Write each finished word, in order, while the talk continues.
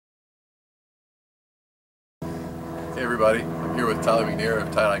Hey everybody, I'm here with Tyler McNair of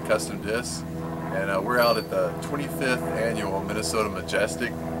TyDyed Custom Discs, and we're out at the 25th annual Minnesota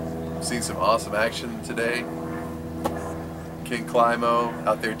Majestic. We've seen some awesome action today. King Climo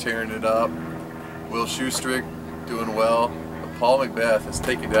out there tearing it up. Will Schustrick doing well. Paul Macbeth has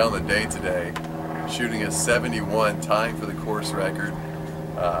taken down the day today, shooting a 71, tying for the course record.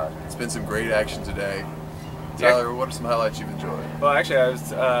 It's been some great action today. Tyler, what are some highlights you've enjoyed? Well, actually,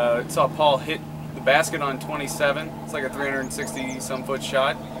 I saw Paul hit the basket on 27. It's like a 360-some foot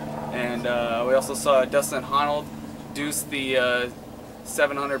shot. And we also saw Dustin Honnold deuce the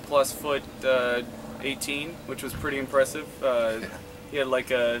 700-plus foot 18, which was pretty impressive. He had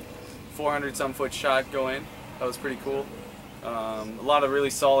like a 400-some foot shot go in. That was pretty cool. A lot of really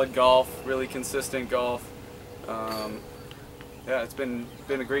solid golf, really consistent golf. Yeah, it's been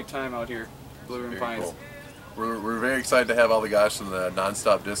a great time out here, Blue Rim Pines. Cool. We're very excited to have all the guys from the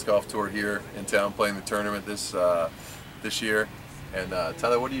Non-Stop Disc Golf Tour here in town playing the tournament this year. And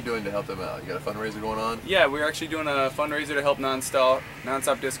Tyler, what are you doing to help them out? You got a fundraiser going on? Yeah, we're actually doing a fundraiser to help Non-Stop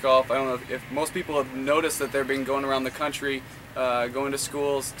Disc Golf. I don't know if most people have noticed that they've been going around the country, going to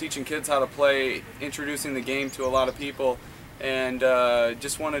schools, teaching kids how to play, introducing the game to a lot of people, and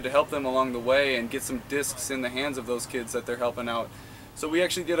just wanted to help them along the way and get some discs in the hands of those kids that they're helping out. So we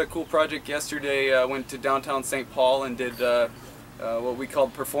actually did a cool project yesterday. Went to downtown St. Paul and did what we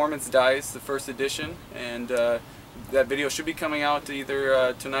called Performance Dies, the first edition, and that video should be coming out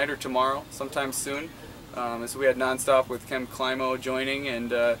either tonight or tomorrow, sometime soon. So we had Nonstop with Ken Climo joining,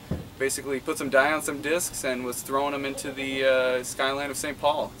 and basically put some dye on some discs and was throwing them into the skyline of St.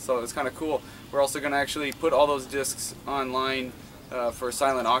 Paul. So it was kind of cool. We're also going to actually put all those discs online for a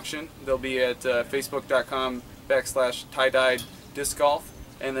silent auction. They'll be at facebook.com/TyDyed Disc Golf,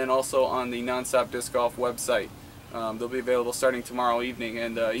 and then also on the Nonstop Disc Golf website. They'll be available starting tomorrow evening,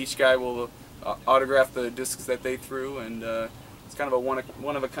 and each guy will autograph the discs that they threw, and it's kind of a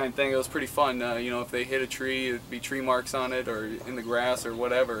one-of-a-kind thing. It was pretty fun. You know, if they hit a tree, it'd be tree marks on it, or in the grass, or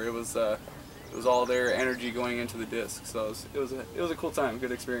whatever. It was all their energy going into the disc. So it was a cool time,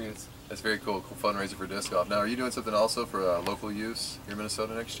 good experience. That's very cool. Cool fundraiser for disc golf. Now, are you doing something also for local use here in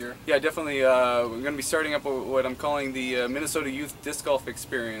Minnesota next year? Yeah, definitely. We're going to be starting up what I'm calling the Minnesota Youth Disc Golf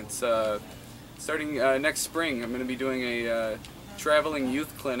Experience. Starting next spring, I'm going to be doing a traveling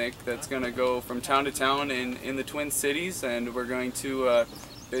youth clinic that's going to go from town to town in the Twin Cities, and we're going to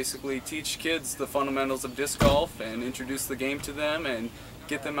basically teach kids the fundamentals of disc golf and introduce the game to them and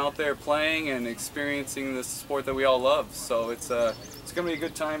get them out there playing and experiencing the sport that we all love. So it's going to be a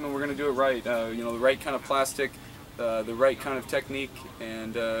good time, and we're going to do it right. You know, the right kind of plastic, the right kind of technique,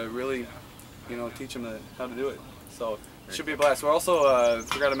 and really, you know, teach them how to do it. So it should be a blast. We're also,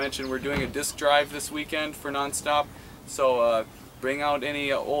 forgot to mention, we're doing a disc drive this weekend for Nonstop. So bring out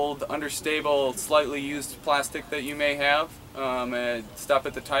any old, understable, slightly used plastic that you may have. And stop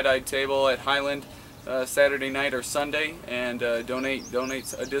at the TyDyed table at Highland Saturday night or Sunday, and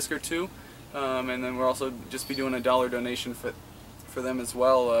donate a disc or two. And then we'll also just be doing a $1 donation for them as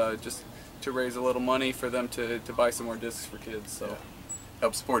well, just to raise a little money for them to buy some more discs for kids. So. Yeah.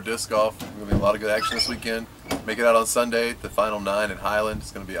 Help support disc golf. There's going to be a lot of good action this weekend. Make it out on Sunday, the final 9 at Highland.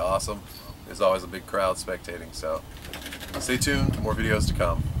 It's going to be awesome. There's always a big crowd spectating, so stay tuned, more videos to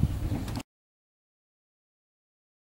come.